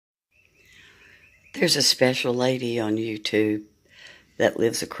There's a special lady on YouTube that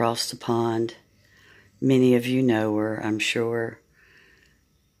lives across the pond. Many of you know her, I'm sure.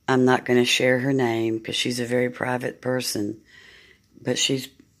 I'm not going to share her name because she's a very private person, but she's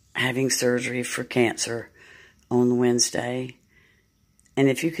having surgery for cancer on Wednesday. And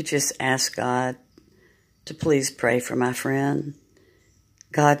if you could just ask God to please pray for my friend.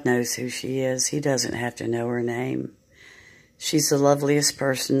 God knows who she is. He doesn't have to know her name. She's the loveliest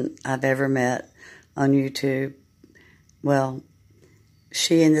person I've ever met on YouTube. Well,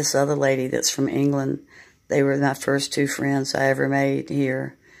 she and this other lady that's from England, they were my first two friends I ever made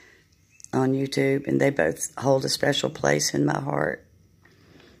here on YouTube, and they both hold a special place in my heart.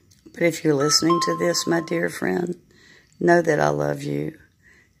 But if you're listening to this, my dear friend, know that I love you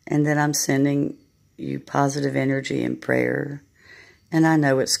and that I'm sending you positive energy and prayer, and I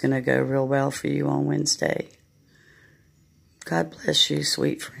know it's going to go real well for you on Wednesday. God bless you,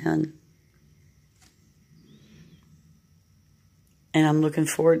 sweet friend. And I'm looking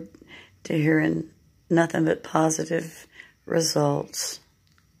forward to hearing nothing but positive results.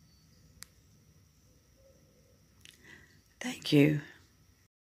 Thank you.